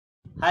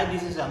Hi,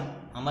 this is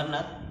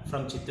Amarnath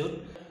from Chittoor.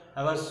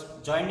 I was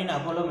joined in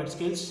Apollo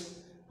Medskills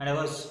and I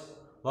was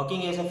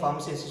working as a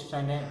pharmacy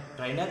assistant and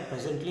trainer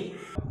presently.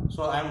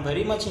 So I am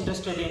very much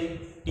interested in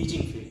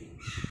teaching field.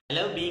 I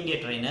love being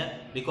a trainer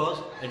because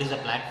it is a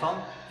platform,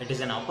 it is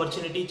an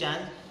opportunity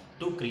chance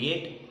to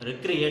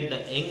recreate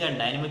the young and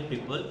dynamic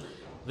people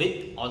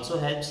which also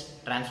helps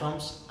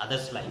transforms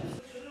others' life.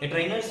 A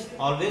trainer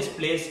always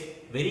plays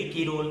very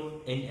key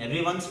role in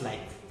everyone's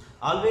life.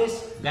 Always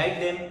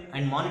guide them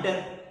and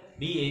monitor,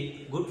 be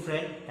a good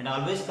friend and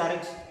always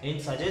corrects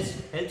and suggests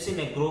helps in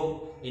a grow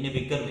in a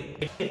bigger way.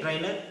 A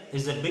trainer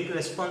is a big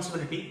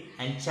responsibility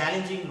and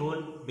challenging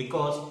role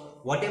because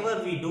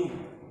whatever we do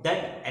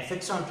that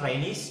affects on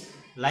trainees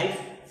life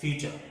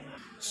future.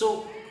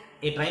 So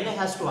a trainer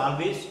has to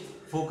always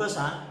focus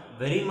on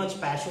very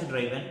much passion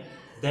driven,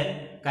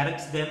 then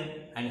corrects them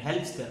and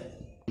helps them.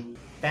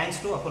 Thanks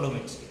to Apollo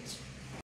Medskills.